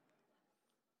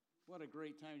What a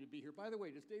great time to be here. By the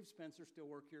way, does Dave Spencer still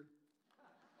work here?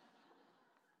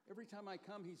 Every time I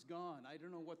come, he's gone. I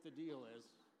don't know what the deal is.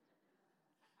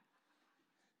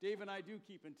 Dave and I do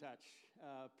keep in touch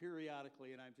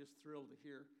periodically, and I'm just thrilled to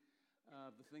hear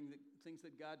the things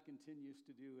that God continues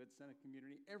to do at Senate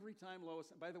Community. Every time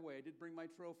Lois, by the way, I did bring my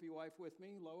trophy wife with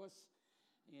me, Lois,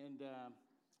 and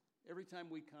every time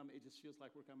we come, it just feels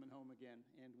like we're coming home again,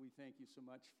 and we thank you so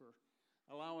much for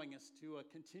allowing us to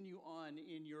continue on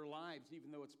in your lives, even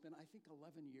though it's been, I think,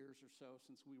 11 years or so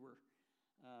since we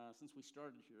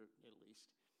started here, at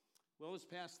least. Well, this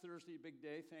past Thursday, big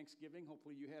day, Thanksgiving.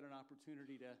 Hopefully you had an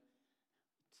opportunity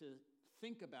to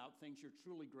think about things you're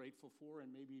truly grateful for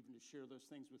and maybe even to share those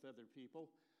things with other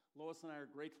people. Lois and I are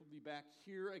grateful to be back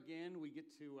here again. We get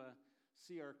to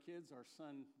see our kids. Our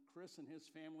son, Chris, and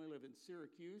his family live in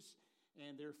Syracuse,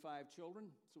 and their 5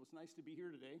 children. So it's nice to be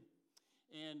here today.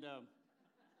 And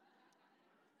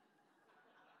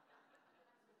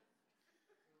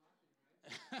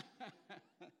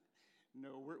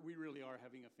no, we really are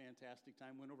having a fantastic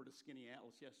time. Went over to Skinny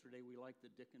Atlas yesterday. We like the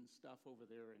Dickens stuff over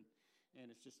there, and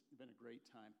it's just been a great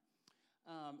time.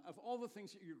 Of all the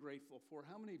things that you're grateful for,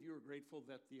 how many of you are grateful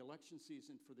that the election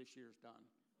season for this year is done?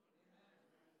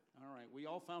 Amen. All right, we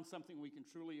all found something we can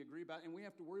truly agree about, and we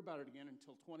have to worry about it again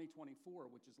until 2024,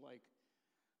 which is like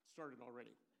started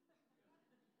already.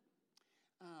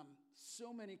 So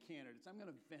many candidates. I'm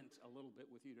going to vent a little bit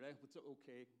with you today. It's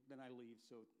okay, then I leave,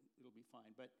 so it'll be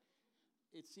fine. But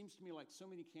it seems to me like so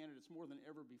many candidates, more than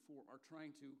ever before, are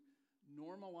trying to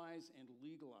normalize and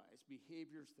legalize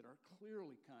behaviors that are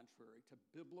clearly contrary to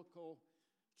biblical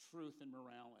truth and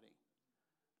morality.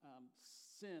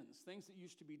 Sins, things that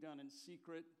used to be done in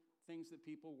secret, things that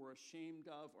people were ashamed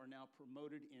of, are now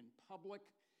promoted in public,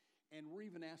 and we're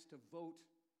even asked to vote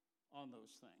on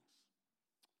those things.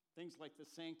 Things like the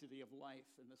sanctity of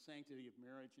life and the sanctity of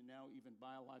marriage, and now even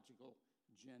biological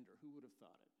gender. Who would have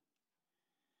thought it?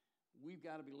 We've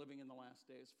got to be living in the last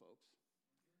days, folks.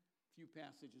 A few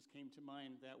passages came to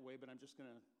mind that way, but I'm just going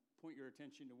to point your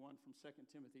attention to one from 2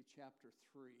 Timothy chapter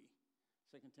 3.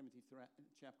 2 Timothy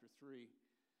chapter 3.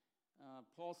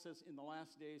 Paul says, in the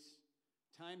last days,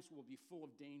 times will be full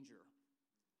of danger.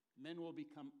 Men will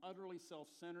become utterly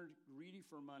self-centered, greedy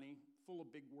for money, full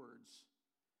of big words.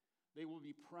 They will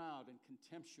be proud and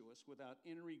contemptuous without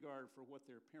any regard for what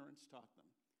their parents taught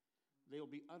them. They will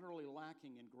be utterly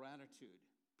lacking in gratitude,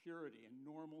 purity, and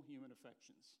normal human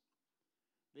affections.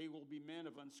 They will be men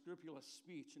of unscrupulous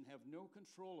speech and have no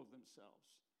control of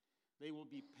themselves. They will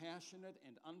be passionate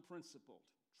and unprincipled,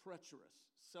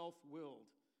 treacherous, self-willed,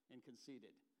 and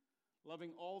conceited,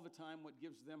 loving all the time what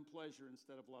gives them pleasure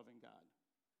instead of loving God.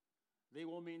 They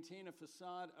will maintain a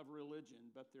facade of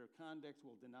religion, but their conduct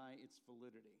will deny its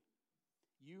validity.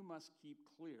 You must keep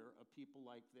clear of people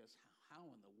like this. How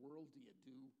in the world do you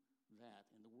do that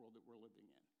in the world that we're living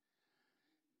in?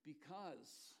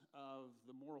 Because of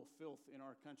the moral filth in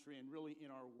our country and really in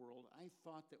our world, I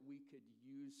thought that we could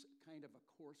use kind of a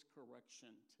course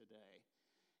correction today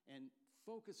and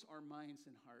focus our minds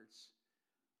and hearts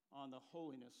on the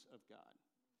holiness of God.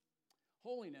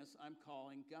 Holiness, I'm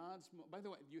calling God's... By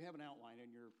the way, you have an outline in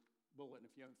your bulletin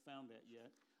if you haven't found that yet.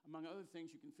 Among other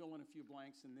things, you can fill in a few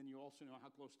blanks, and then you also know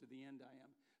how close to the end I am.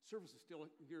 Service is still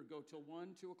here, go till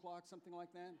 1, 2 o'clock, something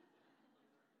like that?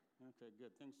 Okay,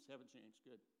 good. Things haven't changed.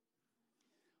 Good.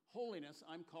 Holiness,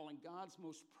 I'm calling God's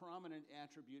most prominent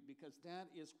attribute because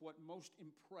that is what most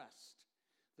impressed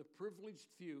the privileged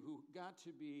few who got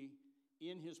to be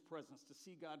in his presence, to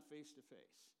see God face to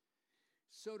face.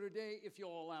 So today, if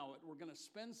you'll allow it, we're going to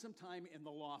spend some time in the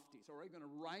lofties, all right? We're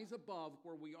going to rise above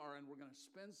where we are, and we're going to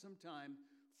spend some time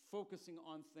focusing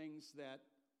on things that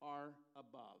are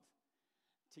above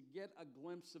to get a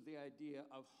glimpse of the idea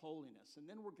of holiness. And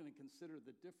then we're going to consider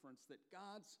the difference that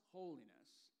God's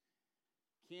holiness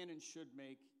can and should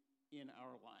make in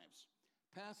our lives.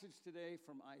 Passage today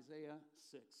from Isaiah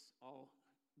 6. I'll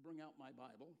bring out my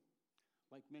Bible,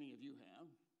 like many of you have.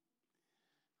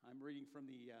 I'm reading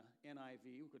from the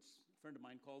NIV, which a friend of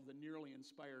mine called the nearly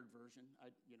inspired version.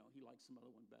 He likes some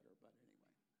other one better, but anyway.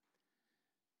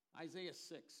 Isaiah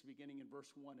 6, beginning in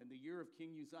verse 1. In the year of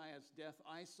King Uzziah's death,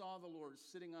 I saw the Lord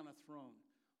sitting on a throne,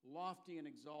 lofty and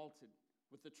exalted,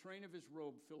 with the train of his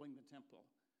robe filling the temple.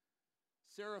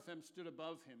 Seraphim stood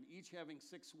above him, each having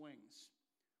 6 wings.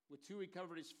 With 2 he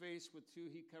covered his face, with 2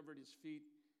 he covered his feet,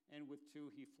 and with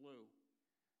 2 he flew.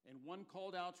 And one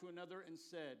called out to another and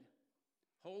said,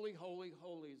 Holy, holy,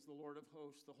 holy is the Lord of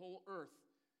hosts. The whole earth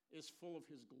is full of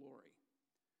his glory.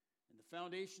 And the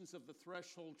foundations of the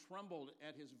threshold trembled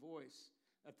at his voice,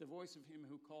 at the voice of him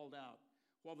who called out,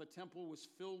 while the temple was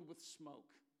filled with smoke.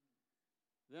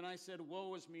 Then I said,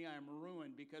 woe is me, I am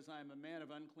ruined, because I am a man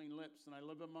of unclean lips, and I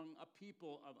live among a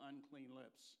people of unclean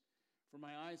lips. For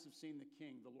my eyes have seen the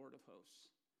King, the Lord of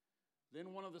hosts.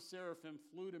 Then one of the seraphim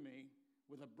flew to me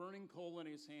with a burning coal in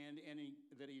his hand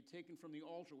that he had taken from the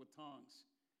altar with tongs.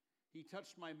 He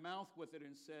touched my mouth with it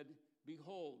and said,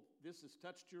 behold, this has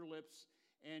touched your lips,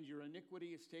 and your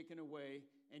iniquity is taken away,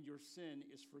 and your sin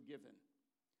is forgiven.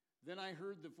 Then I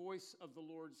heard the voice of the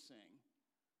Lord saying,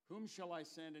 whom shall I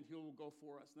send, and who will go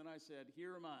for us? Then I said,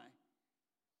 here am I,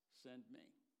 send me.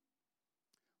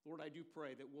 Lord, I do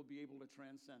pray that we'll be able to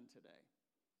transcend today,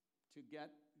 to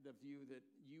get the view that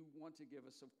you want to give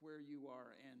us of where you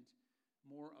are and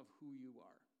more of who you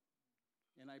are.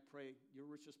 And I pray your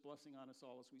richest blessing on us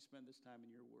all as we spend this time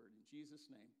in your word. In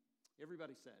Jesus' name,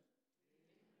 everybody said,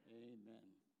 amen. Amen.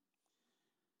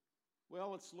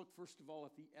 Well, let's look first of all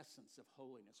at the essence of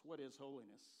holiness. What is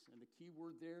holiness? And the key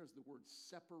word there is the word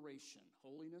separation.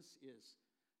 Holiness is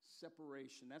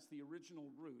separation. That's the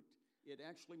original root. It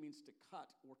actually means to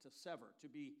cut or to sever, to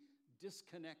be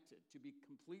disconnected, to be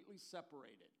completely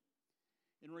separated.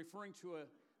 In referring to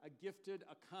a gifted,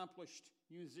 accomplished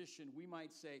musician, we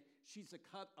might say she's a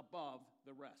cut above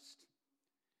the rest.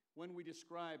 When we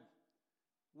describe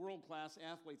world-class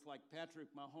athletes like Patrick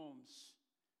Mahomes,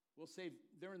 we'll say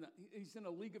he's in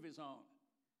a league of his own.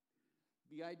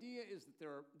 The idea is that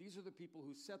these are the people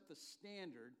who set the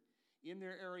standard in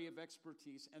their area of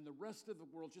expertise, and the rest of the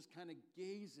world just kind of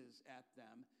gazes at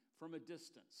them from a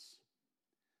distance.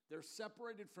 They're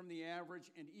separated from the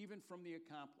average and even from the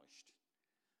accomplished.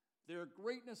 Their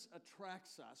greatness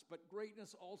attracts us, but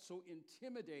greatness also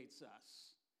intimidates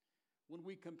us when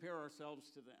we compare ourselves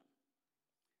to them.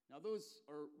 Now, those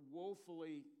are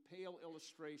woefully pale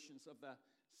illustrations of the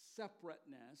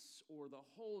separateness or the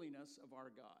holiness of our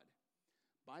God.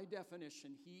 By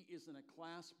definition, he is in a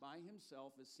class by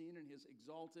himself as seen in his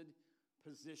exalted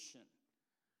position.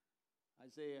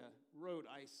 Isaiah wrote,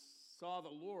 I saw the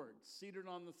Lord seated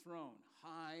on the throne,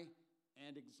 high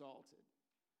and exalted.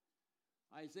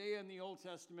 Isaiah in the Old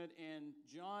Testament and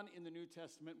John in the New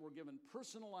Testament were given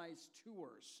personalized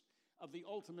tours of the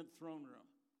ultimate throne room.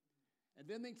 And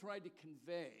then they tried to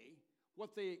convey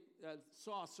what they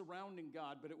saw surrounding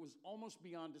God, but it was almost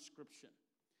beyond description.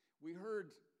 We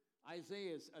heard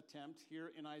Isaiah's attempt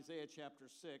here in Isaiah chapter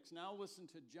 6. Now listen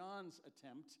to John's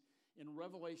attempt in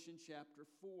Revelation chapter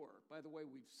 4. By the way,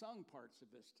 we've sung parts of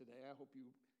this today. I hope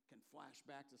you can flash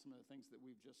back to some of the things that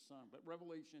we've just sung. But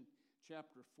Revelation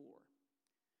chapter 4.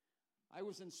 I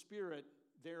was in spirit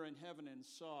there in heaven and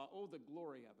saw, oh, the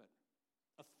glory of it,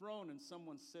 a throne and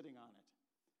someone sitting on it.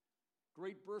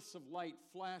 Great bursts of light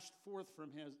flashed forth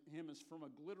from him as from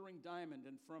a glittering diamond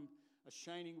and from a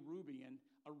shining ruby, and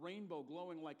a rainbow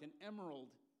glowing like an emerald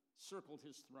circled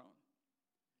his throne.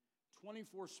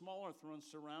 24 smaller thrones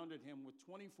surrounded him with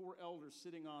 24 elders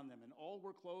sitting on them, and all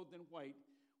were clothed in white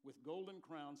with golden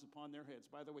crowns upon their heads.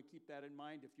 By the way, keep that in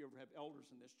mind if you ever have elders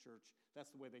in this church.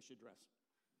 That's the way they should dress.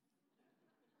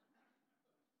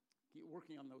 Keep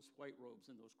working on those white robes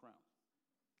and those crowns.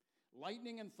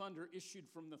 Lightning and thunder issued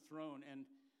from the throne, and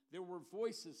there were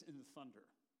voices in the thunder.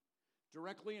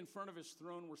 Directly in front of his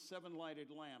throne were 7 lighted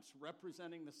lamps,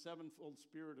 representing the sevenfold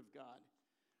Spirit of God.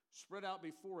 Spread out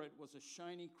before it was a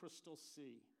shiny crystal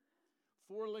sea.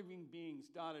 4 living beings,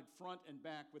 dotted front and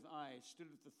back with eyes, stood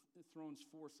at the throne's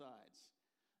 4 sides.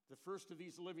 The first of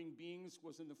these living beings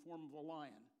was in the form of a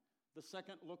lion. The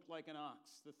second looked like an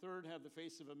ox. The third had the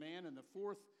face of a man, and the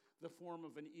fourth the form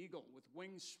of an eagle, with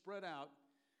wings spread out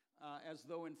as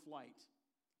though in flight.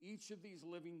 Each of these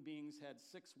living beings had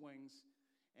 6 wings,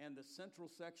 and the central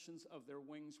sections of their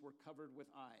wings were covered with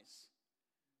eyes.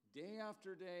 Day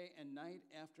after day and night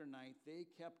after night, they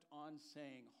kept on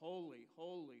saying, Holy,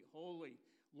 holy, holy,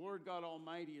 Lord God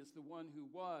Almighty is the one who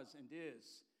was and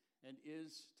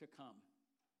is to come.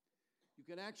 You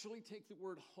can actually take the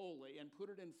word holy and put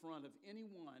it in front of any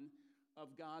one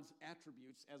of God's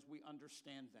attributes as we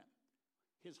understand them.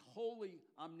 His holy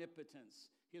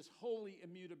omnipotence, his holy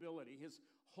immutability, his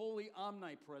holy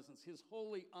omnipresence, his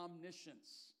holy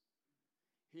omniscience,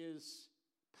 his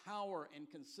power and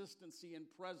consistency and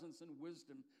presence and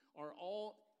wisdom are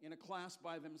all in a class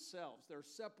by themselves. They're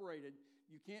separated.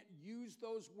 You can't use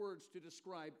those words to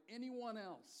describe anyone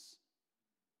else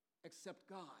except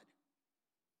God,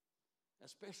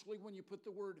 especially when you put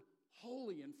the word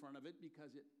holy in front of it,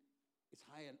 because it's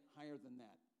higher than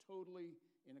that, totally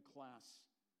in a class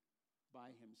by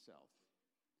himself.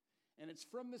 And it's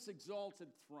from this exalted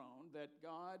throne that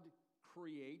God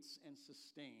creates and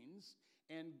sustains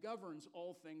and governs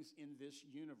all things in this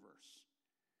universe.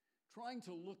 Trying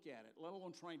to look at it, let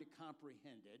alone trying to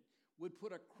comprehend it, would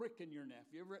put a crick in your neck.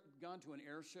 Have you ever gone to an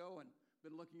air show and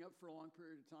been looking up for a long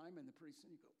period of time, and the pretty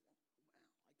soon you go, wow,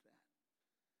 like that.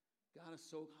 God is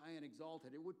so high and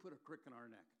exalted, it would put a crick in our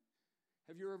neck.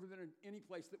 Have you ever been in any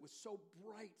place that was so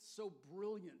bright, so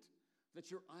brilliant, that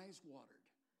your eyes watered?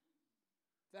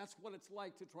 That's what it's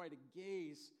like to try to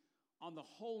gaze on the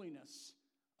holiness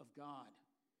of God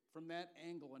from that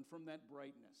angle and from that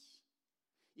brightness.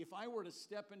 If I were to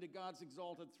step into God's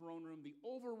exalted throne room, the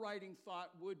overriding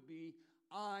thought would be,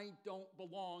 I don't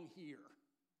belong here.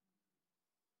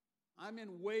 I'm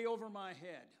in way over my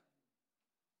head.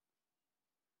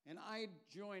 And I'd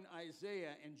join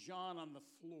Isaiah and John on the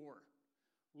floor,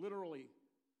 literally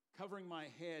covering my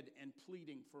head and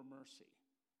pleading for mercy.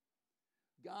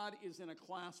 God is in a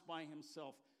class by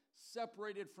himself,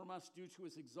 separated from us due to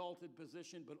his exalted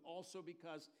position, but also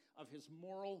because of his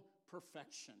moral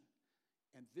perfection.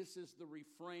 And this is the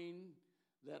refrain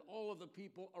that all of the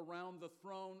people around the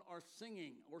throne are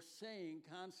singing or saying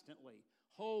constantly.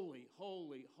 Holy,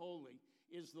 holy, holy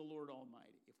is the Lord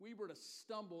Almighty. If we were to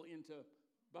stumble into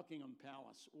Buckingham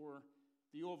Palace or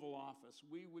the Oval Office,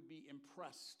 we would be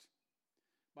impressed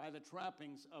by the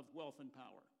trappings of wealth and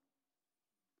power.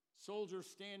 Soldiers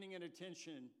standing at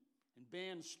attention and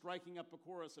bands striking up a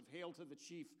chorus of Hail to the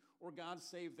Chief or God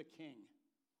Save the King.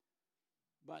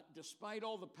 But despite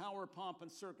all the power, pomp,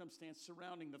 and circumstance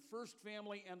surrounding the first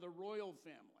family and the royal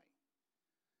family,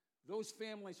 those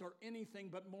families are anything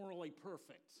but morally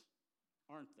perfect,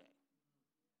 aren't they?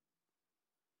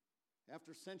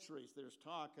 After centuries, there's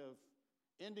talk of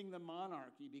ending the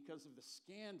monarchy because of the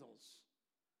scandals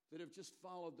that have just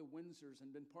followed the Windsors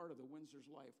and been part of the Windsors'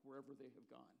 life wherever they have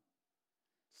gone.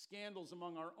 Scandals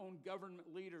among our own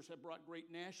government leaders have brought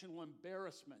great national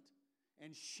embarrassment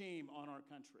and shame on our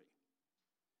country.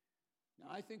 Now,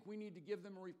 I think we need to give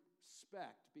them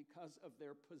respect because of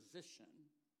their position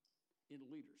in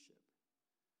leadership.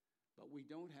 But we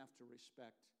don't have to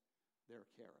respect their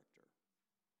character.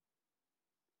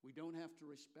 We don't have to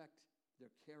respect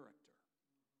their character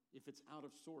if it's out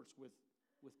of sorts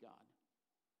with God.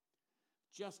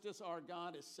 Just as our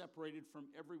God is separated from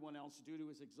everyone else due to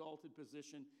his exalted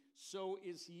position, so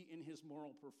is he in his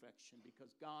moral perfection,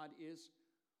 because God is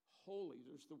holy.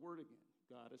 There's the word again.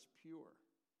 God is pure.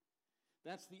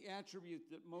 That's the attribute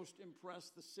that most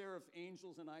impressed the seraph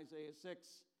angels in Isaiah 6,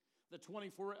 the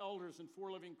 24 elders and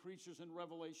 4 living creatures in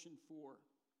Revelation 4.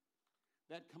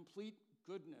 That complete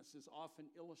goodness is often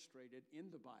illustrated in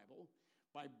the Bible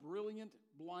by brilliant,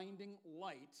 blinding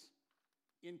light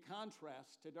in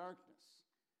contrast to darkness.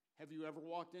 Have you ever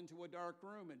walked into a dark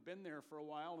room and been there for a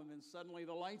while, and then suddenly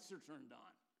the lights are turned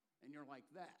on, and you're like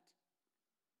that?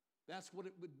 That's what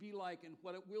it would be like and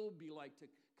what it will be like to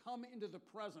come into the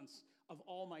presence of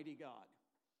Almighty God.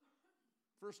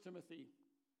 1 Timothy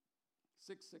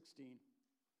 6:16.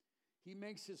 He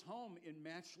makes his home in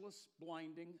matchless,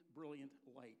 blinding, brilliant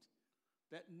light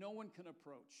that no one can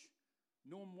approach.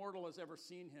 No mortal has ever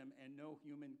seen him, and no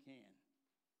human can.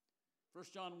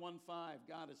 1 John 1:5,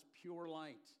 God is pure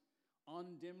light,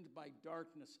 undimmed by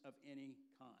darkness of any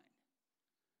kind.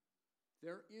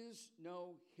 There is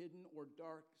no hidden or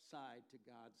dark side to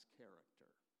God's character.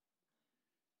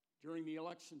 During the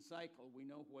election cycle, we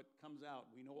know what comes out.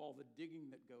 We know all the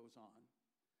digging that goes on.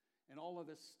 And all of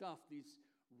this stuff, these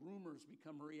rumors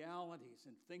become realities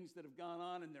and things that have gone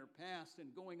on in their past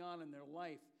and going on in their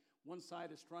life. One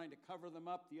side is trying to cover them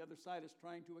up. The other side is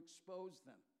trying to expose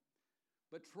them.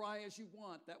 But try as you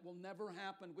want, that will never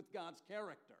happen with God's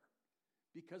character,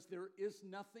 because there is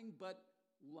nothing but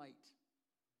light.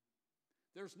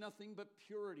 There's nothing but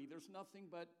purity. There's nothing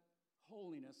but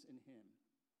holiness in him.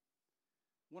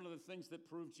 One of the things that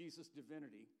proved Jesus'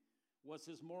 divinity was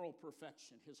his moral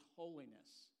perfection, his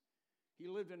holiness. He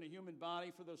lived in a human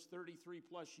body for those 33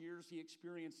 plus years. He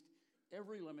experienced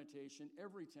every limitation,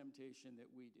 every temptation that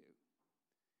we do.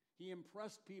 He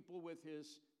impressed people with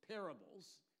his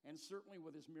parables, and certainly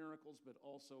with his miracles, but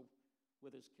also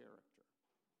with his character.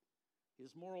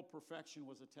 His moral perfection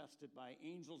was attested by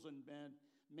angels and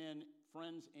men,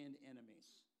 friends and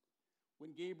enemies.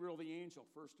 When Gabriel the angel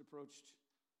first approached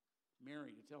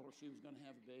Mary to tell her she was going to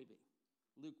have a baby,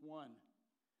 Luke 1,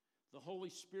 the Holy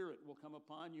Spirit will come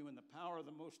upon you, and the power of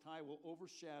the Most High will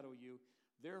overshadow you.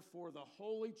 Therefore, the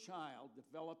Holy Child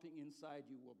developing inside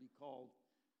you will be called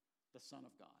the Son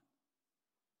of God.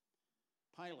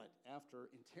 Pilate,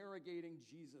 after interrogating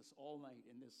Jesus all night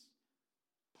in this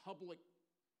public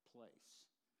place,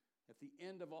 at the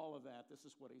end of all of that, this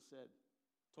is what he said.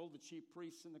 Told the chief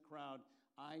priests in the crowd,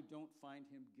 I don't find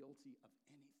him guilty of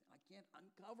anything. I can't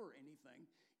uncover anything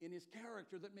in his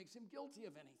character that makes him guilty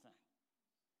of anything.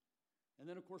 And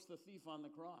then, of course, the thief on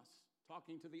the cross,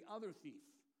 talking to the other thief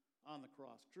on the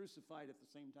cross, crucified at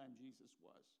the same time Jesus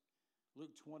was.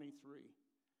 Luke 23.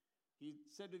 He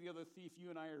said to the other thief, "You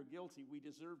and I are guilty. We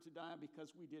deserve to die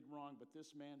because we did wrong, but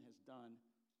this man has done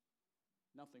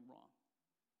nothing wrong."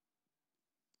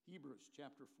 Hebrews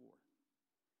chapter 4.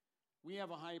 We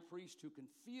have a high priest who can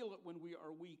feel it when we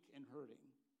are weak and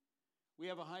hurting. We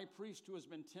have a high priest who has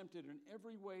been tempted in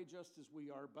every way just as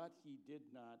we are, but he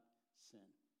did not sin.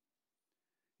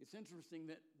 It's interesting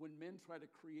that when men try to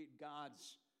create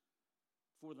gods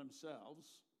for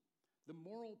themselves, the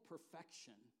moral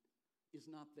perfection is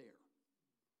not there.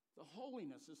 The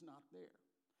holiness is not there.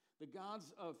 The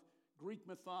gods of Greek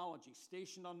mythology,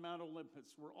 stationed on Mount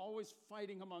Olympus, were always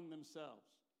fighting among themselves.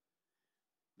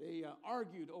 They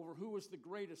argued over who was the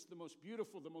greatest, the most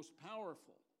beautiful, the most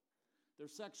powerful. Their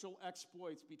sexual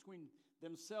exploits between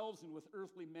themselves and with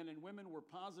earthly men and women were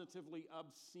positively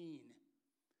obscene.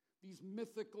 These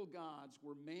mythical gods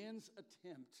were man's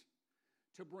attempt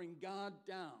to bring God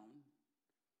down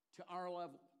to our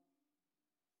level.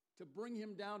 To bring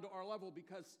him down to our level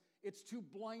because it's too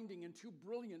blinding and too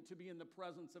brilliant to be in the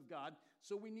presence of God.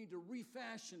 So we need to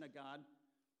refashion a God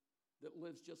that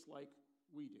lives just like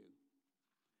we do,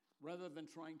 rather than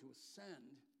trying to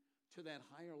ascend to that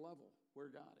higher level where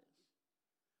God is.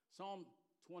 Psalm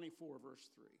 24, verse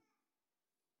 3.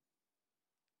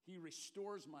 He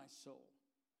restores my soul,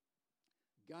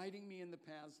 guiding me in the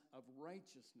paths of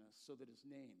righteousness so that his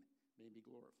name may be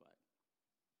glorified.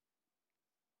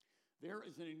 There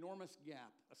is an enormous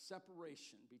gap, a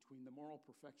separation between the moral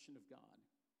perfection of God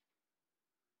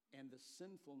and the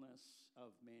sinfulness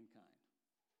of mankind.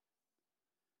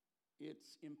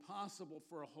 It's impossible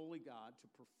for a holy God to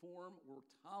perform or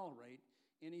tolerate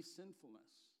any sinfulness.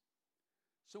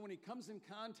 So when he comes in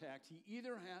contact, he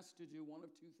either has to do one of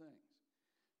two things: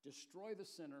 destroy the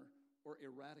sinner or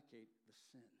eradicate the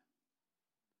sin.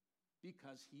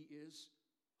 Because he is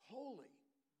holy.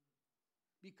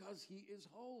 Because he is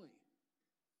holy.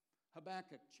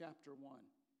 Habakkuk chapter 1.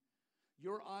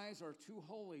 Your eyes are too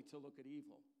holy to look at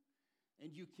evil,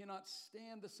 and you cannot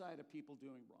stand the sight of people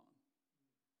doing wrong.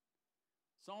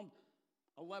 Psalm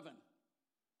 11,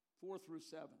 4 through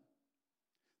 7.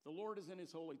 The Lord is in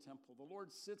his holy temple. The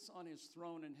Lord sits on his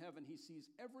throne in heaven. He sees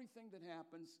everything that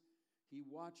happens. He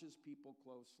watches people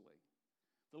closely.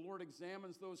 The Lord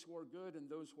examines those who are good and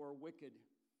those who are wicked.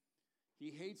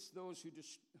 He hates those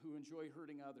who enjoy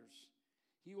hurting others.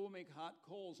 He will make hot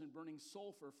coals and burning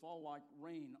sulfur fall like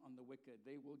rain on the wicked.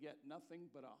 They will get nothing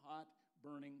but a hot,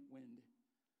 burning wind.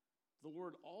 The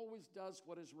Lord always does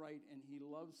what is right, and he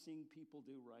loves seeing people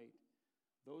do right.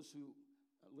 Those who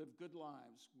live good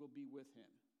lives will be with him.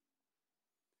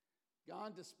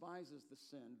 God despises the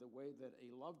sin the way that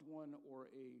a loved one or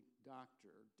a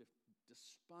doctor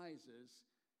despises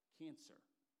cancer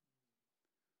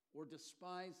or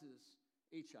despises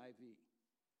HIV.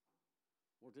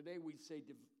 Or today we'd say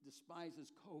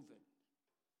despises COVID.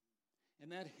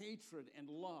 And that hatred and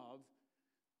love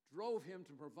drove him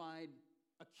to provide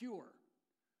a cure,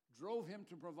 drove him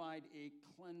to provide a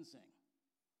cleansing.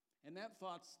 And that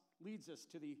thought leads us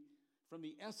from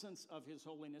the essence of his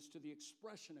holiness to the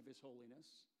expression of his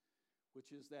holiness,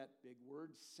 which is that big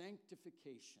word,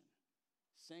 sanctification.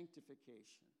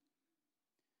 Sanctification.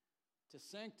 To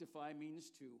sanctify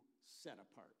means to set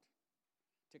apart,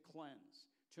 to cleanse,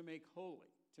 to make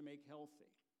holy, to make healthy.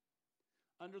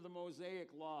 Under the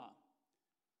Mosaic law,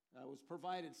 was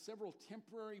provided several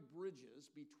temporary bridges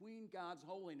between God's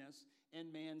holiness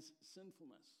and man's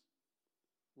sinfulness.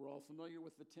 We're all familiar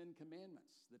with the Ten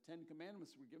Commandments. The Ten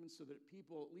Commandments were given so that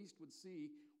people at least would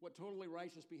see what totally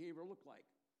righteous behavior looked like,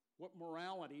 what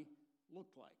morality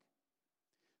looked like.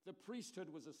 The priesthood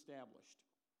was established.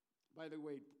 By the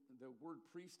way, the word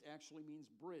priest actually means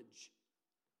bridge.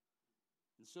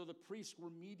 And so the priests were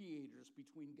mediators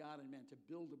between God and man, to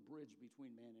build a bridge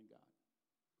between man and God.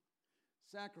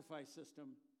 Sacrifices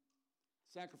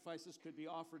could be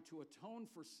offered to atone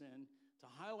for sin, to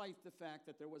highlight the fact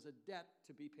that there was a debt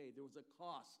to be paid, there was a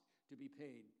cost to be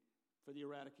paid for the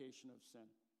eradication of sin.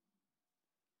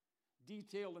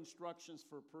 Detailed instructions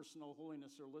for personal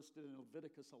holiness are listed in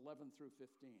Leviticus 11 through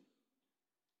 15.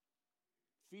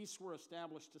 Feasts were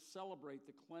established to celebrate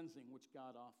the cleansing which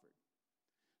God offered.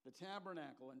 The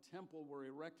tabernacle and temple were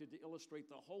erected to illustrate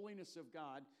the holiness of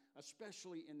God,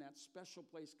 especially in that special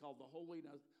place called the Holy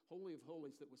of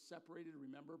Holies that was separated,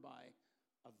 remember, by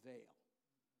a veil.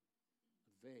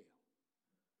 A veil.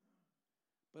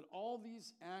 But all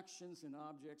these actions and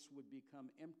objects would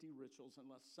become empty rituals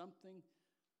unless something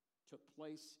took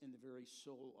place in the very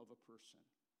soul of a person.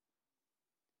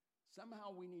 Somehow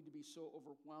we need to be so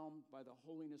overwhelmed by the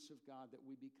holiness of God that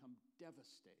we become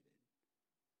devastated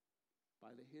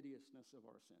by the hideousness of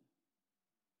our sin.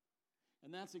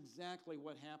 And that's exactly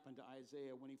what happened to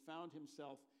Isaiah when he found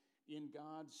himself in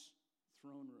God's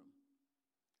throne room.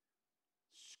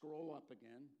 Scroll up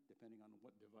again, depending on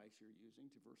what device you're using,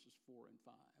 to verses 4 and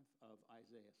 5 of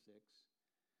Isaiah 6.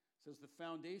 It says, "The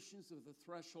foundations of the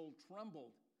threshold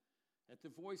trembled at the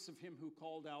voice of him who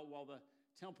called out while the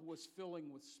temple was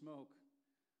filling with smoke.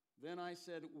 Then I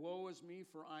said, Woe is me,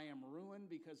 for I am ruined,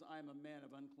 because I am a man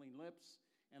of unclean lips,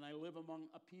 and I live among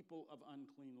a people of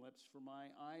unclean lips, for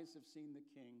my eyes have seen the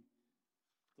King,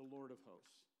 the Lord of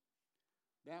hosts."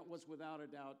 That was without a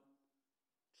doubt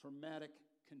traumatic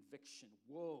conviction.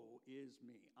 Woe is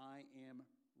me. I am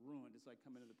ruined as I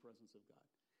come into the presence of God.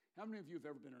 How many of you have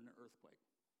ever been in an earthquake?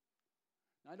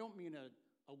 Now, I don't mean a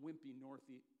wimpy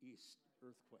northeast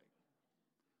earthquake.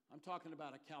 I'm talking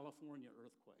about a California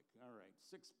earthquake. All right,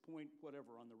 6 point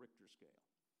whatever on the Richter scale.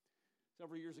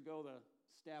 Several years ago, the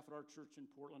staff at our church in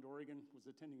Portland, Oregon, was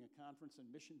attending a conference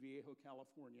in Mission Viejo,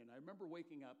 California. And I remember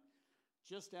waking up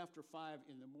just after 5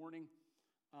 in the morning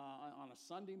on a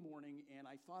Sunday morning, and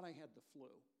I thought I had the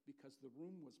flu because the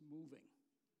room was moving.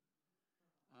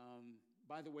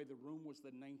 By the way, the room was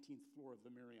the 19th floor of the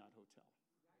Marriott Hotel.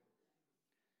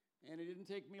 And it didn't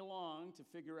take me long to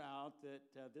figure out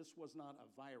that this was not a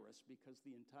virus because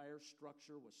the entire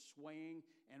structure was swaying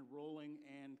and rolling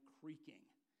and creaking.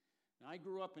 Now, I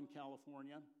grew up in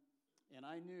California, and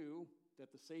I knew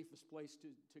that the safest place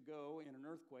to go in an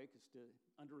earthquake is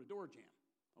under a door jamb.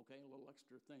 Okay, a little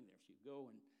extra thing there. So you go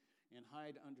and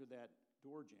hide under that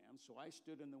door jamb. So I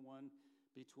stood in the one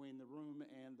between the room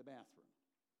and the bathroom.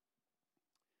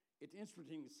 It's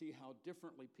interesting to see how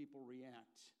differently people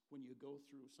react when you go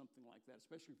through something like that,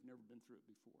 especially if you've never been through it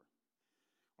before.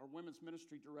 Our women's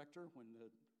ministry director, when the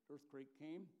earthquake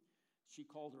came, she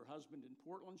called her husband in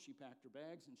Portland, she packed her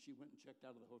bags, and she went and checked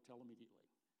out of the hotel immediately.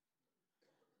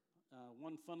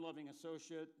 One fun-loving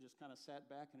associate just kind of sat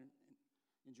back and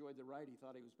enjoyed the ride. He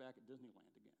thought he was back at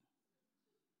Disneyland again.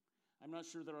 I'm not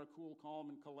sure that our cool, calm,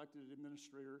 and collected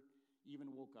administrator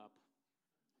even woke up.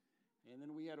 And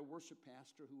then we had a worship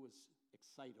pastor who was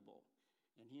excitable.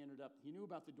 And he knew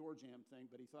about the door jamb thing,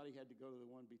 but he thought he had to go to the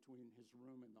one between his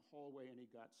room and the hallway, and he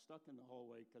got stuck in the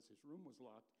hallway because his room was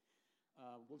locked.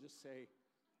 We'll just say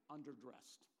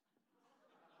underdressed.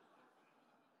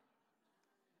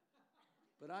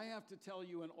 But I have to tell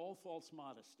you in all false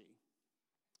modesty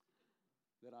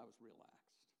that I was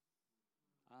relaxed.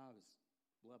 I was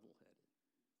level-headed.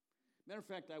 Matter of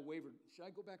fact, I wavered. Should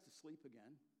I go back to sleep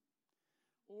again?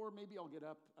 Or maybe I'll get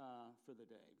up for the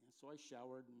day. So I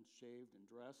showered and shaved and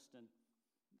dressed and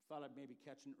thought I'd maybe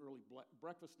catch an early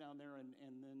breakfast down there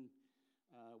and then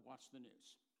watch the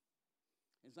news.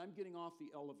 As I'm getting off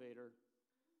the elevator,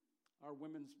 our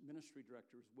women's ministry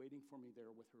director is waiting for me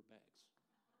there with her bags,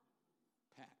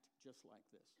 packed just like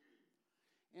this.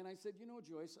 And I said,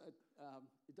 Joyce,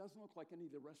 it doesn't look like any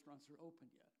of the restaurants are open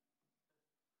yet.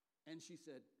 And she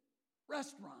said,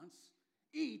 "Restaurants?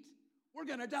 Eat? We're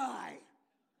going to die."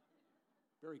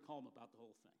 Very calm about the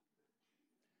whole thing.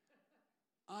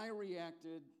 I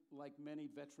reacted like many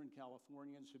veteran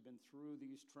Californians who've been through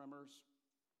these tremors.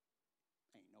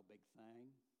 Ain't no big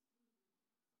thing.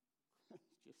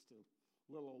 It's just a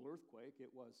little old earthquake.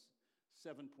 It was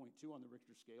 7.2 on the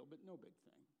Richter scale, but no big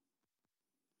thing.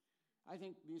 I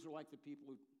think these are like the people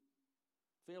who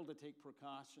fail to take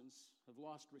precautions, have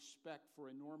lost respect for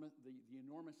the enormous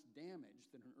damage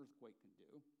that an earthquake can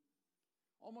do,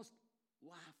 almost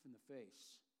laugh in the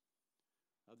face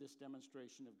of this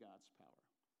demonstration of God's power.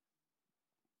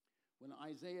 When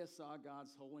Isaiah saw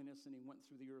God's holiness and he went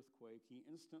through the earthquake, he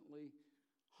instantly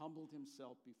humbled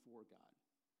himself before God.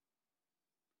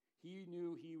 He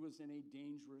knew he was in a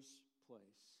dangerous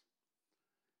place,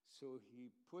 so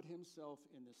he put himself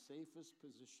in the safest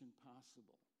position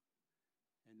possible,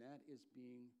 and that is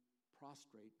being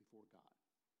prostrate before God.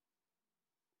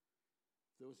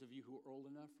 Those of you who are old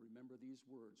enough, remember these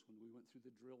words when we went through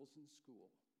the drills in school.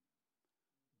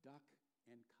 Duck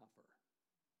and cover.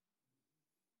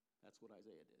 That's what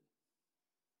Isaiah did.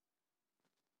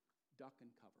 Duck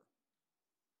and cover.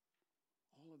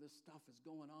 All of this stuff is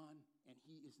going on, and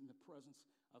he is in the presence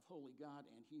of holy God,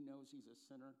 and he knows he's a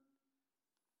sinner.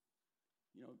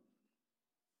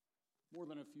 More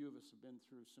than a few of us have been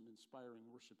through some inspiring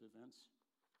worship events,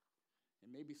 and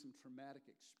maybe some traumatic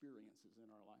experiences in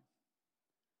our life.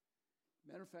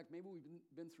 Matter of fact, maybe we've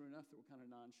been through enough that we're kind of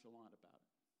nonchalant about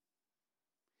it.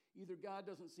 Either God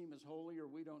doesn't seem as holy, or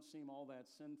we don't seem all that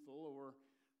sinful, or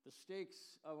the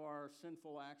stakes of our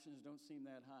sinful actions don't seem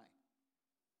that high.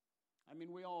 I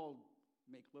mean, we all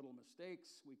make little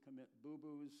mistakes. We commit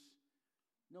boo-boos.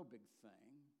 No big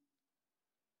thing.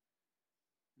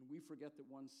 And we forget that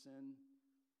one sin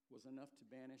was enough to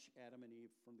banish Adam and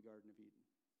Eve from the Garden of Eden.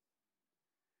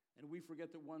 And we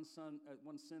forget that one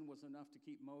sin was enough to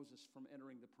keep Moses from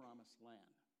entering the promised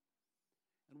land.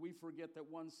 And we forget that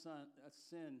a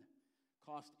sin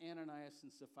cost Ananias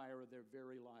and Sapphira their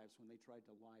very lives when they tried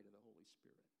to lie to the Holy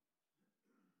Spirit.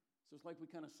 So it's like we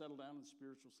kind of settle down in the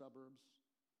spiritual suburbs,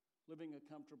 living a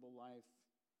comfortable life,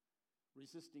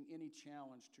 resisting any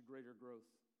challenge to greater growth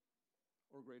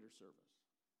or greater service.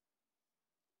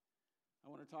 I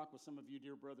want to talk with some of you,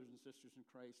 dear brothers and sisters in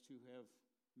Christ, who have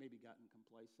maybe gotten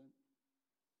complacent,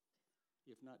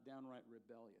 if not downright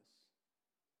rebellious,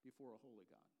 before a holy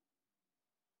God.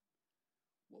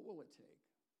 What will it take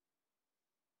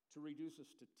to reduce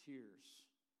us to tears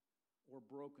or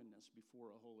brokenness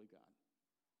before a holy God?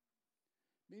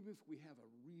 Maybe if we have a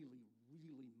really,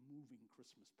 really moving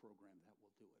Christmas program, that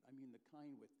will do it. I mean, the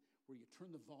kind where you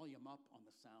turn the volume up on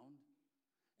the sound,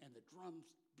 and the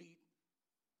drums beat,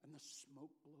 and the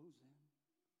smoke blows in,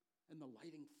 and the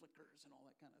lighting flickers, and all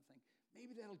that kind of thing.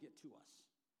 Maybe that'll get to us.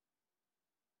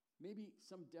 Maybe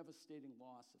some devastating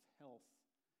loss of health,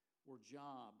 or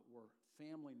job, or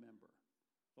family member,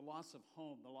 the loss of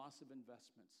home, the loss of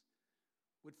investments,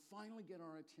 would finally get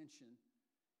our attention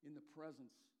in the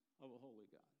presence of a holy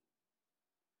God.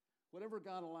 Whatever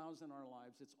God allows in our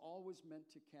lives, it's always meant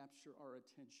to capture our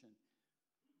attention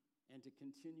and to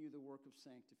continue the work of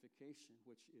sanctification,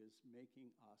 which is making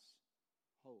us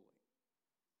holy.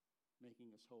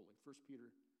 Making us holy. 1 Peter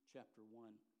chapter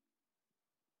 1.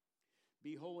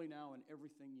 Be holy now in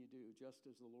everything you do, just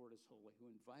as the Lord is holy, who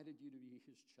invited you to be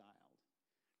his child.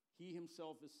 He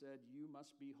himself has said, you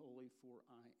must be holy, for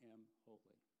I am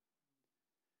holy.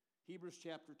 Hebrews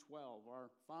chapter 12, our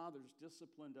fathers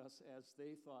disciplined us as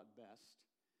they thought best,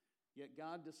 yet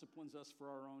God disciplines us for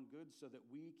our own good so that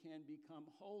we can become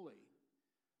holy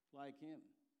like him.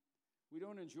 We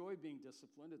don't enjoy being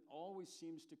disciplined. It always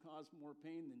seems to cause more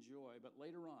pain than joy, but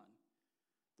later on,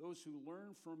 those who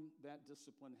learn from that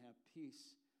discipline have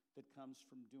peace that comes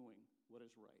from doing what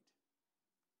is right.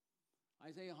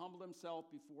 Isaiah humbled himself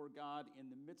before God in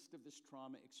the midst of this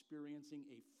trauma, experiencing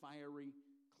a fiery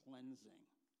cleansing.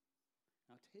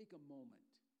 Now take a moment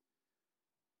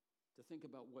to think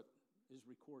about what is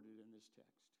recorded in this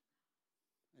text.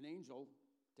 An angel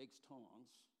takes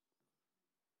tongs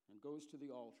and goes to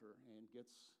the altar and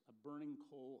gets a burning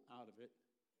coal out of it.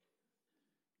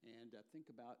 And think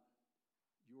about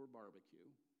your barbecue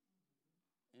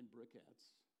and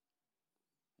briquettes.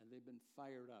 And they've been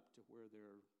fired up to where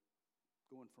they're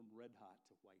going from red hot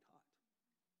to white hot.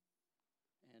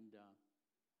 And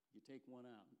you take one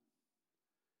out.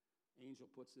 Angel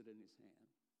puts it in his hand.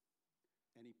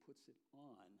 And he puts it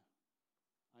on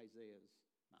Isaiah's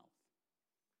mouth.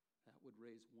 That would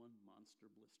raise one monster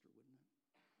blister, wouldn't it?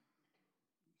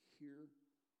 You hear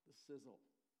the sizzle.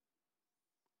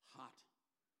 Hot,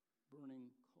 burning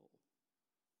coal.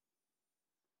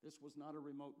 This was not a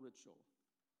remote ritual.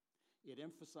 It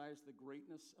emphasized the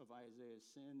greatness of Isaiah's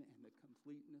sin and the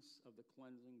completeness of the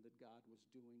cleansing that God was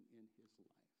doing in his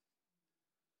life.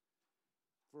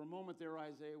 For a moment there,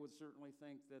 Isaiah would certainly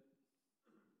think that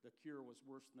the cure was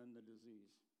worse than the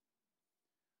disease.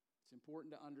 It's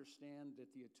important to understand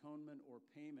that the atonement or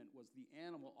payment was the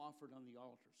animal offered on the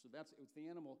altar. So it was the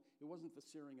animal, it wasn't the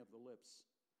searing of the lips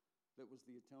that was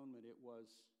the atonement. It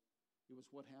was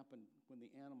what happened when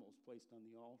the animal was placed on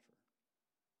the altar.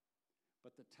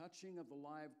 But the touching of the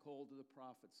live coal to the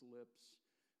prophet's lips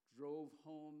drove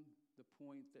home the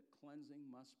point that cleansing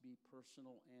must be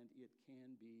personal and it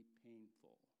can be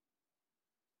painful.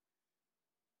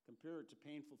 Compare it to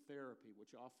painful therapy,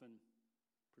 which often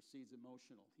precedes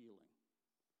emotional healing.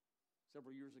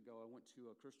 Several years ago, I went to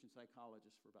a Christian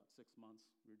psychologist for about 6 months.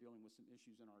 We were dealing with some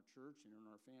issues in our church and in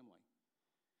our family.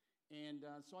 And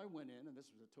so I went in, and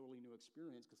this was a totally new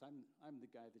experience because I'm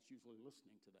the guy that's usually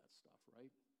listening to that stuff,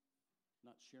 right?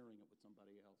 Not sharing it with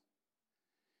somebody else.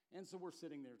 And so we're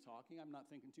sitting there talking. I'm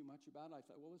not thinking too much about it. I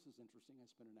thought, well, this is interesting. I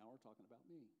spent an hour talking about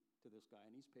me to this guy,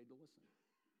 and he's paid to listen.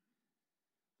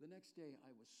 The next day,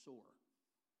 I was sore.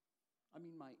 I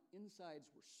mean, my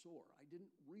insides were sore. I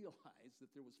didn't realize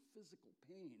that there was physical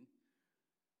pain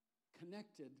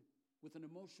connected with an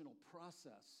emotional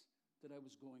process that I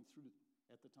was going through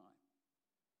at the time.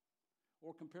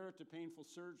 Or compare it to painful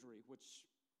surgery, which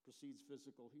precedes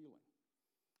physical healing.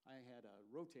 I had a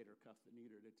rotator cuff that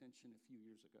needed attention a few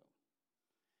years ago.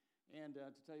 And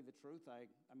to tell you the truth,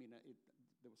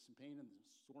 there was some pain and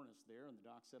soreness there, and the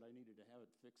doc said I needed to have it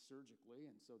fixed surgically,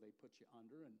 and so they put you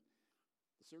under, and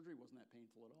the surgery wasn't that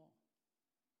painful at all.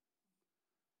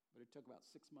 But it took about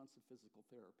 6 months of physical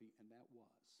therapy, and that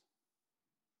was.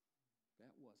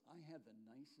 I had the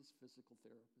nicest physical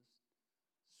therapist,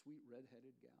 Sweet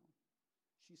red-headed gal.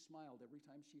 She smiled every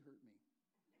time she hurt me.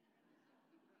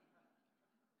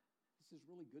 This is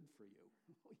really good for you.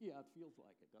 Yeah, it feels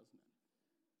like it, doesn't it?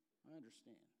 I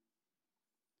understand.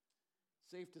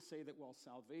 Safe to say that while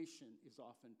salvation is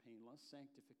often painless,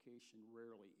 sanctification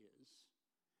rarely is.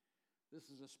 This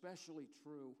is especially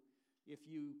true if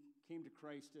you came to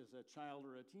Christ as a child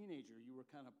or a teenager. You were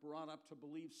kind of brought up to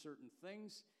believe certain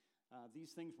things.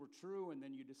 These things were true, and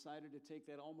then you decided to take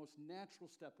that almost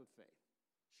natural step of faith.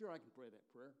 Sure, I can pray that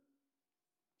prayer.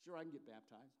 Sure, I can get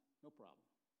baptized. No problem.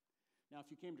 Now, if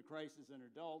you came to Christ as an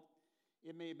adult,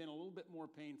 it may have been a little bit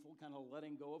more painful, kind of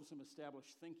letting go of some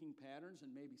established thinking patterns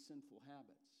and maybe sinful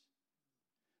habits.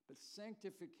 But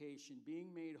sanctification,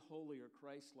 being made holy or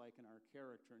Christ-like in our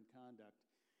character and conduct,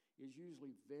 is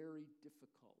usually very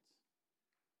difficult.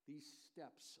 These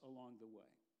steps along the way.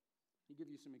 I'll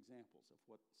give you some examples of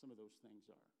what some of those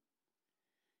things are.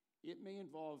 It may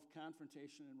involve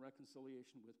confrontation and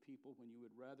reconciliation with people when you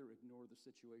would rather ignore the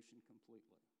situation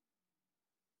completely.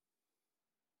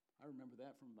 I remember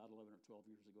that from about 11 or 12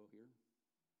 years ago here.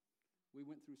 We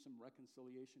went through some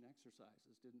reconciliation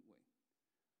exercises, didn't we?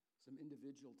 Some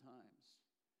individual times.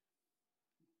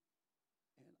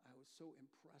 And I was so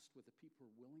impressed with the people who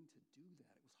were willing to do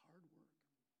that. It was hard work.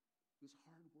 It was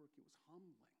hard work. It was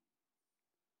humbling.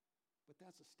 But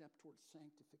that's a step towards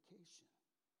sanctification.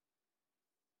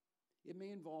 It may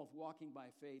involve walking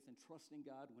by faith and trusting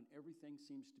God when everything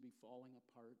seems to be falling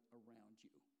apart around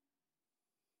you.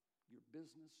 Your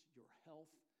business, your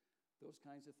health, those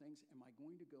kinds of things. Am I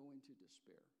going to go into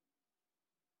despair?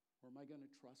 Or am I going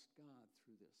to trust God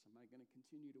through this? Am I going to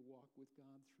continue to walk with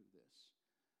God through this?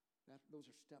 That's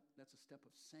a step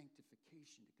of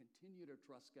sanctification, to continue to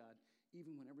trust God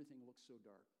even when everything looks so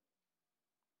dark.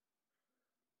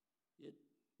 It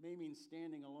may mean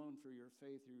standing alone for your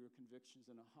faith or your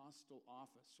convictions in a hostile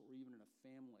office or even in a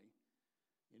family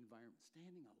environment.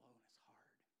 Standing alone is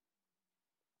hard.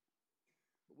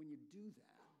 But when you do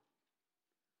that,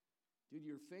 due to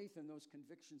your faith and those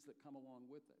convictions that come along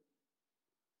with it,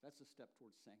 that's a step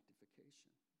towards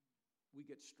sanctification. We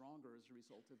get stronger as a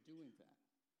result of doing that.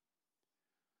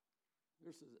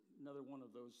 There's another one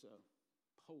of those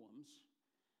poems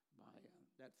by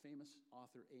that famous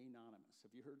author Anonymous.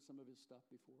 Have you heard some of his stuff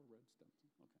before? Read stuff?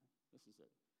 Okay, this is it.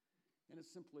 And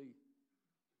it's simply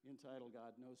entitled,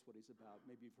 God Knows What He's About.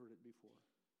 Maybe you've heard it before.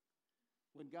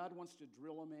 When God wants to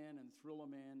drill a man and thrill a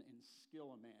man and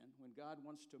skill a man, when God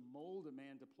wants to mold a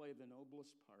man to play the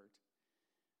noblest part,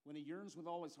 when he yearns with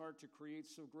all his heart to create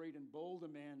so great and bold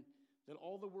a man that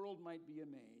all the world might be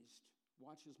amazed,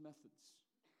 watch his methods,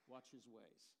 watch his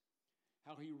ways.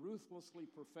 How he ruthlessly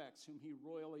perfects whom he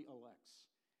royally elects.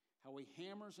 How he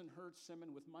hammers and hurts him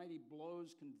and with mighty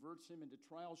blows converts him into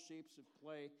trial shapes of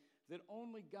clay that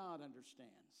only God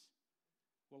understands.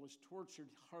 While his tortured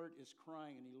heart is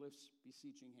crying and he lifts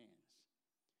beseeching hands.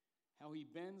 How he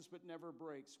bends but never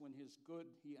breaks when his good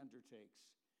he undertakes.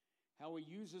 How he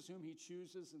uses whom he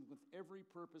chooses and with every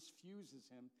purpose fuses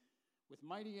him. With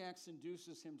mighty acts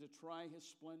induces him to try his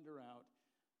splendor out.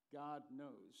 God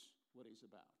knows what he's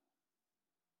about.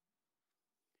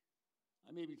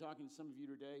 I may be talking to some of you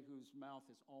today whose mouth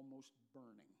is almost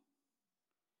burning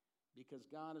because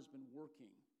God has been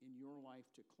working in your life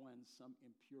to cleanse some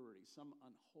impurity, some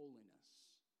unholiness.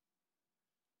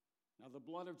 Now, the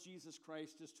blood of Jesus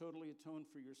Christ has totally atoned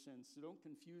for your sins, so don't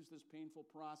confuse this painful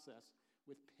process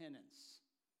with penance.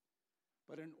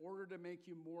 But in order to make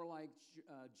you more like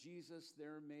Jesus,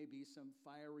 there may be some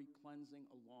fiery cleansing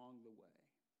along the way.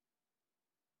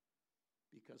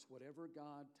 Because whatever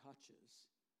God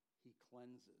touches, he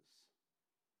cleanses.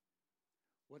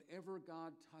 Whatever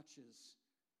God touches,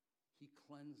 he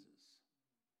cleanses.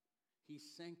 He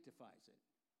sanctifies it.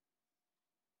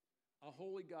 A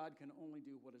holy God can only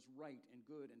do what is right and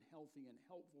good and healthy and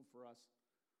helpful for us,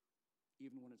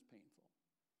 even when it's painful.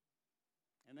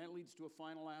 And that leads to a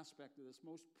final aspect of this,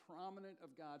 most prominent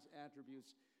of God's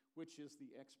attributes, which is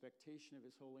the expectation of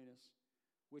his holiness,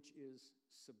 which is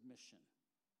submission.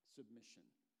 Submission.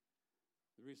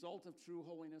 The result of true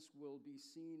holiness will be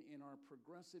seen in our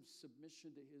progressive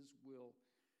submission to his will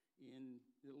in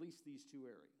at least these two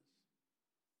areas.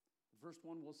 The first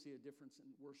one, we'll see a difference in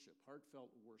worship,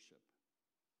 heartfelt worship.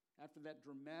 After that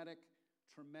dramatic,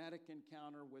 traumatic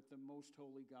encounter with the most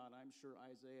holy God, I'm sure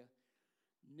Isaiah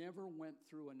never went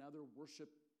through another worship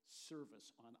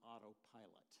service on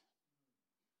autopilot.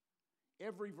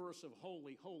 Every verse of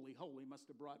holy, holy, holy must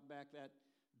have brought back that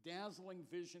dazzling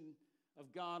vision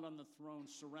of God on the throne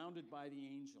surrounded by the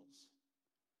angels.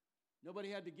 Nobody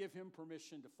had to give him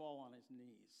permission to fall on his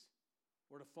knees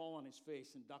or to fall on his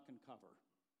face and duck and cover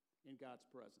in God's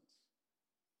presence.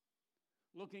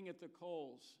 Looking at the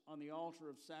coals on the altar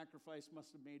of sacrifice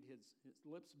must have made his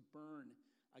lips burn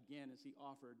again as he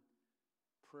offered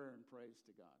prayer and praise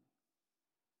to God.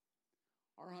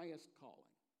 Our highest calling,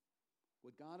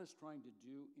 what God is trying to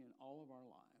do in all of our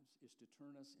lives, is to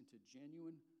turn us into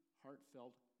genuine,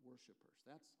 heartfelt worshipers.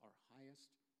 That's our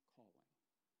highest calling.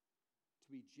 To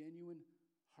be genuine,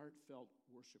 heartfelt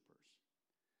worshipers.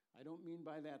 I don't mean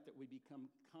by that we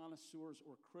become connoisseurs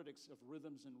or critics of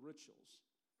rhythms and rituals,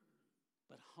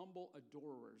 but humble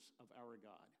adorers of our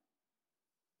God.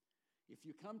 If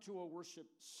you come to a worship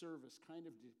service kind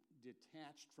of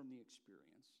detached from the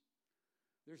experience,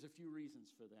 there's a few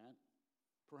reasons for that.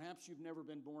 Perhaps you've never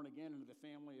been born again into the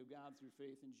family of God through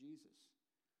faith in Jesus.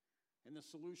 And the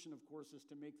solution, of course, is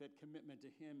to make that commitment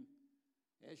to Him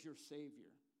as your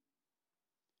Savior.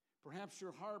 Perhaps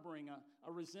you're harboring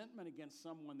a resentment against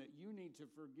someone that you need to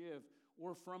forgive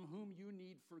or from whom you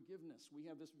need forgiveness. We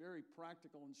have this very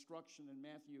practical instruction in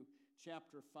Matthew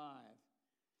chapter 5.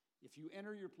 If you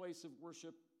enter your place of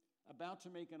worship about to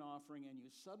make an offering and you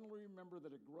suddenly remember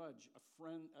that a grudge a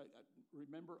friend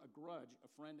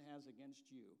has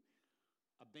against you,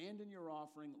 abandon your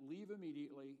offering, leave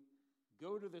immediately,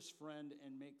 go to this friend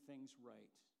and make things right.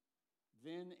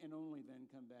 Then and only then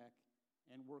come back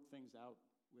and work things out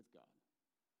with God.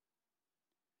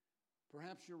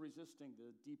 Perhaps you're resisting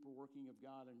the deeper working of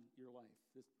God in your life,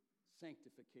 this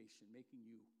sanctification, making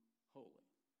you holy.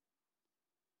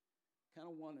 Kind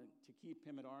of want to keep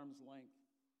Him at arm's length.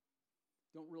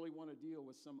 Don't really want to deal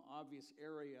with some obvious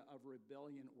area of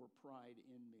rebellion or pride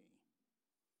in me.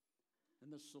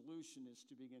 And the solution is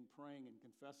to begin praying and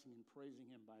confessing and praising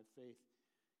Him by faith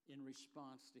in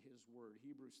response to His word.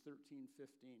 Hebrews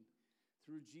 13:15.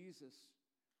 Through Jesus,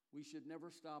 we should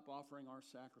never stop offering our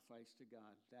sacrifice to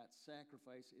God. That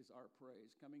sacrifice is our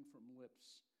praise, coming from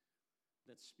lips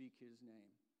that speak His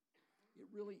name.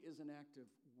 It really is an act of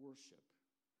worship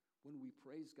when we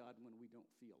praise God when we don't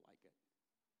feel like it,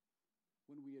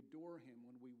 when we adore Him,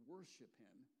 when we worship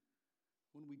Him,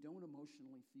 when we don't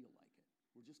emotionally feel like it.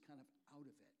 We're just kind of out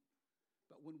of it.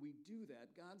 But when we do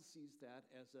that, God sees that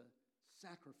as a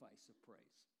sacrifice of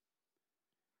praise.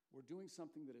 We're doing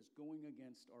something that is going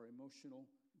against our emotional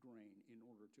grain in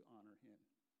order to honor Him.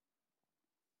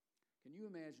 Can you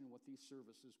imagine what these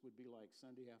services would be like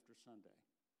Sunday after Sunday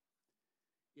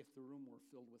if the room were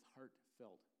filled with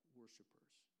heartfelt worshipers?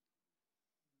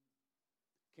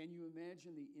 Can you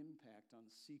imagine the impact on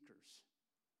seekers,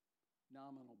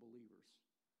 nominal believers?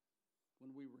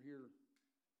 When we were here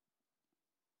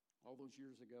all those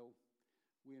years ago,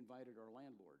 we invited our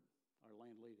landlady,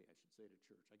 I should say, to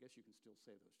church. I guess you can still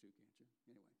say those two, can't you?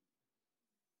 Anyway.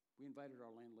 We invited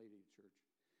our landlady to church.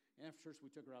 And after church,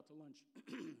 we took her out to lunch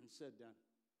and said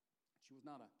she was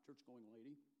not a church-going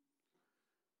lady.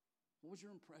 What was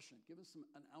your impression? Give us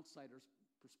an outsider's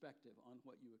perspective on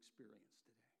what you experienced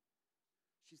today.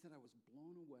 She said, I was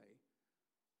blown away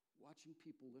watching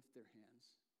people lift their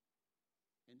hands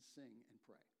and sing and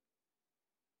pray.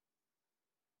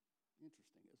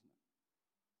 Interesting, isn't it?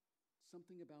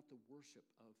 Something about the worship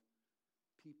of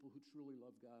people who truly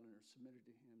love God and are submitted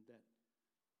to Him that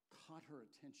caught her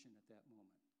attention at that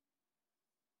moment.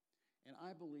 And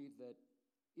I believe that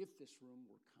if this room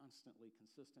were constantly,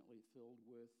 consistently filled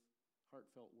with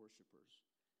heartfelt worshipers,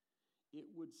 it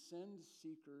would send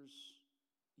seekers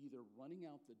either running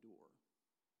out the door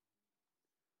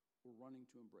or running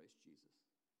to embrace Jesus.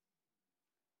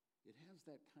 It has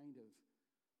that kind of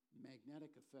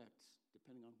magnetic effect,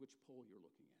 depending on which pole you're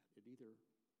looking at. It either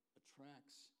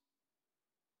attracts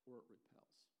or it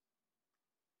repels.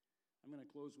 I'm going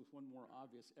to close with one more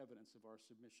obvious evidence of our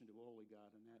submission to a holy God,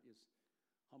 and that is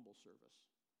humble service.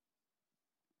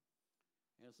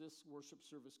 As this worship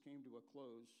service came to a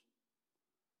close,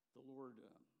 the Lord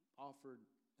offered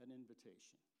an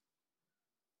invitation.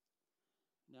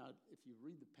 Now, if you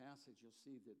read the passage, you'll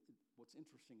see that what's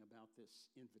interesting about this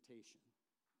invitation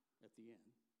at the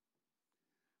end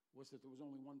was that there was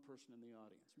only one person in the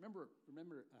audience. Imagine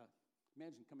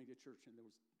coming to church and there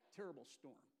was a terrible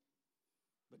storm.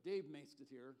 But Dave makes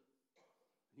it here,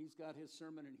 and he's got his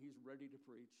sermon, and he's ready to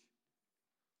preach.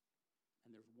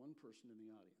 And there's one person in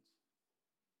the audience.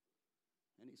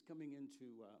 And he's coming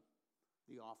into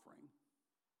the offering,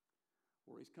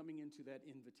 or he's coming into that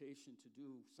invitation to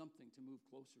do something to move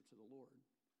closer to the Lord.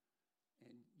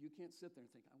 And you can't sit there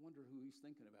and think, I wonder who he's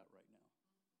thinking about right now.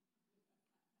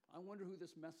 I wonder who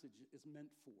this message is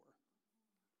meant for.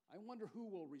 I wonder who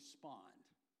will respond.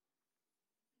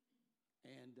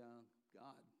 And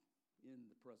God, in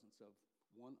the presence of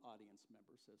one audience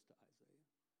member, says to Isaiah,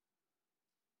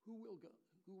 who will go?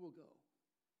 Who will go?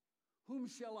 Whom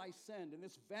shall I send? And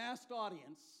this vast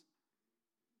audience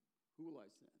Who will I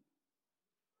send?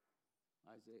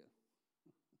 Isaiah.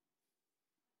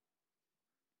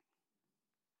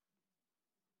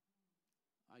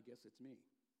 I guess it's me.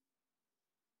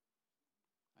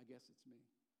 I guess it's me.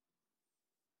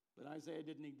 But Isaiah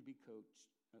didn't need to be coached.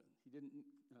 He didn't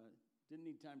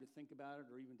need time to think about it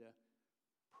or even to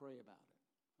pray about it.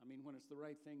 I mean, when it's the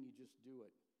right thing, you just do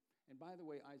it. And by the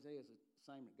way, Isaiah's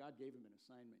assignment, God gave him an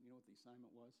assignment. You know what the assignment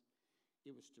was?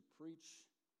 It was to preach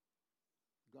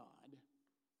God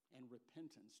and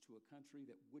repentance to a country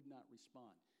that would not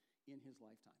respond in his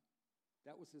lifetime.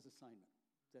 That was his assignment.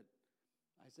 That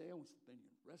Isaiah wants to spend the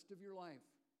rest of your life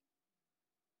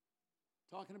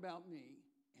talking about me,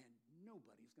 and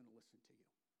nobody's going to listen to you.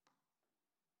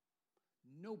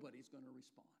 Nobody's going to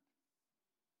respond.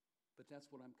 But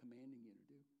that's what I'm commanding you to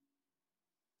do.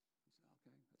 I said,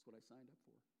 okay, that's what I signed up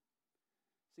for.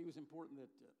 See, it was important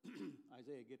that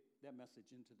Isaiah get that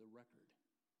message into the record.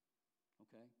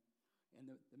 Okay? And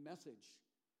the message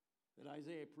that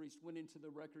Isaiah preached went into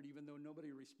the record even though nobody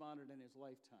responded in his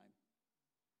lifetime.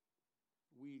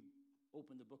 We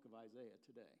open the book of Isaiah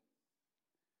today,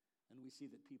 and we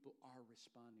see that people are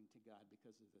responding to God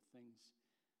because of the things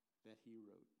that he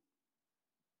wrote.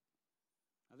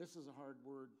 Now, this is a hard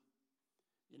word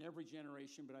in every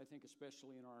generation, but I think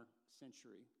especially in our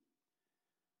century.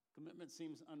 Commitment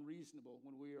seems unreasonable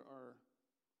when we are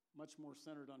much more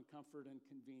centered on comfort and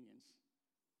convenience.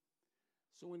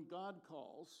 So when God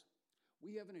calls,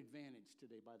 we have an advantage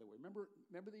today, by the way. Remember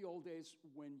the old days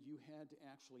when you had to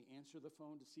actually answer the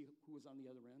phone to see who was on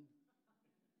the other end?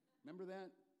 Remember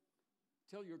that?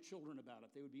 Tell your children about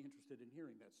it. They would be interested in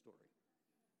hearing that story.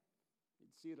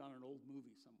 You'd see it on an old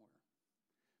movie somewhere.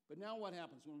 But now what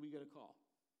happens when we get a call?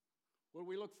 What do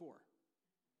we look for?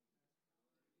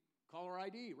 Caller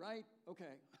ID, right?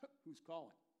 Okay, who's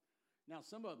calling? Now,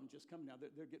 some of them just come now.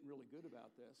 They're getting really good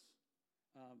about this.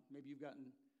 Maybe you've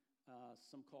gotten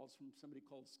some calls from somebody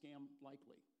called Scam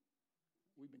Likely.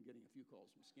 We've been getting a few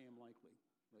calls from Scam Likely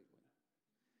lately.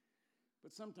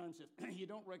 But sometimes if you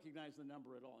don't recognize the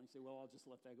number at all, and you say, well, I'll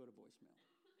just let that go to voicemail.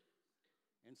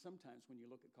 And sometimes when you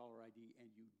look at caller ID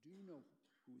and you do know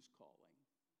who's calling,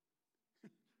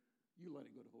 you let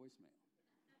it go to voicemail.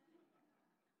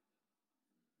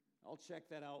 I'll check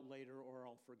that out later or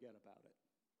I'll forget about it.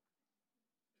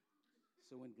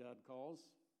 So when God calls,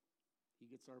 he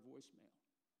gets our voicemail.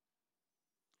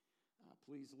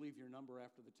 Please leave your number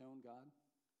after the tone, God.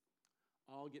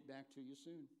 I'll get back to you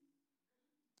soon.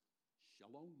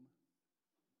 Shalom.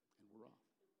 And we're off.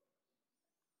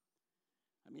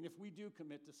 I mean, if we do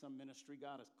commit to some ministry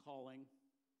God is calling,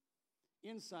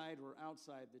 inside or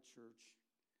outside the church,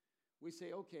 we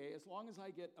say, okay, as long as I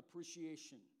get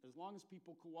appreciation, as long as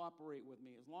people cooperate with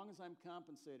me, as long as I'm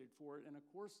compensated for it, and of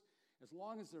course, as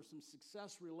long as there's some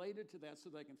success related to that so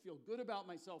that I can feel good about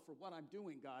myself for what I'm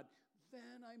doing, God,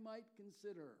 then I might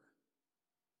consider.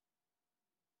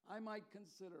 I might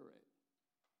consider it.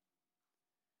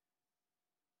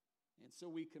 And so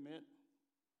we commit,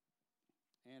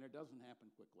 and it doesn't happen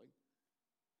quickly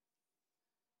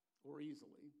or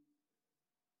easily.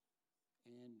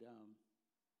 And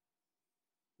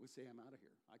we say, I'm out of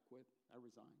here. I quit. I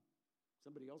resign.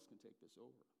 Somebody else can take this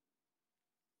over.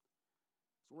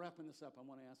 So wrapping this up, I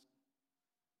want to ask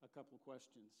a couple of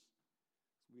questions.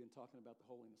 We've been talking about the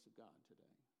holiness of God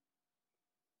today.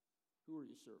 Who are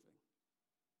you serving?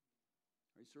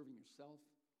 Are you serving yourself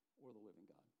or the living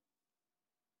God?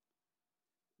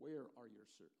 Where are you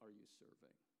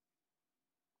serving?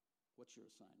 What's your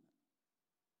assignment?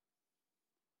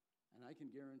 And I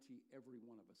can guarantee every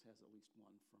one of us has at least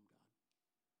one from God.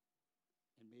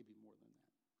 And maybe more than that.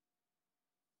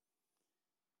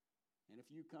 And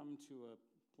if you come to a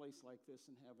place like this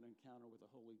and have an encounter with a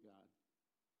holy God,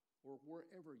 or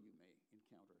wherever you may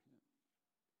encounter him,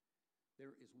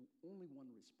 there is only one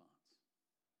response.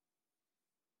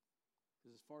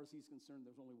 Because as far as he's concerned,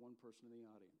 there's only one person in the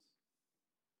audience.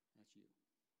 That's you.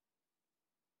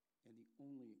 And the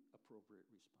only appropriate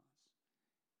response,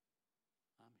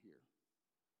 I'm here.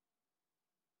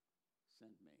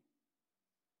 Send me.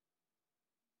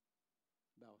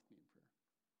 Bow with me in prayer.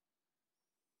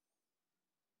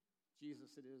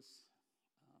 Jesus, it is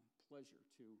a pleasure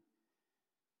to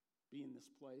be in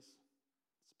this place.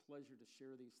 It's a pleasure to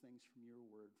share these things from your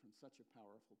word, from such a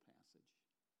powerful passage.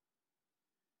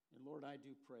 And Lord, I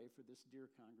do pray for this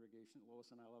dear congregation that Lois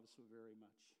and I love so very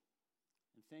much.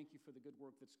 And thank you for the good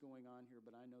work that's going on here,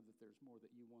 but I know that there's more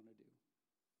that you want to do.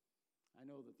 I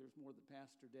know that there's more that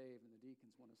Pastor Dave and the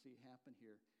deacons want to see happen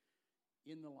here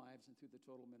in the lives and through the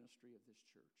total ministry of this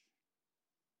church.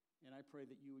 And I pray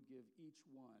that you would give each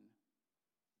one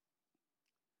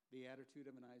the attitude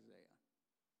of an Isaiah.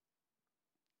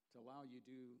 to allow you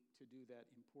to do that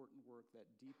important work, that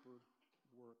deeper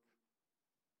work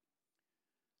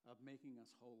of making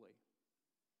us holy,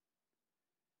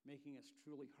 making us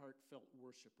truly heartfelt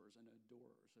worshipers and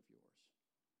adorers of yours,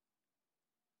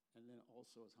 and then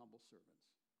also as humble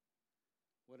servants.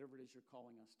 Whatever it is you're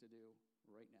calling us to do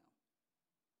right now,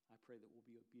 I pray that we'll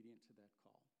be obedient to that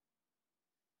call.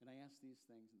 And I ask these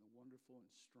things in the wonderful and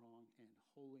strong and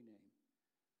holy name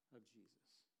of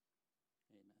Jesus.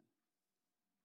 Amen.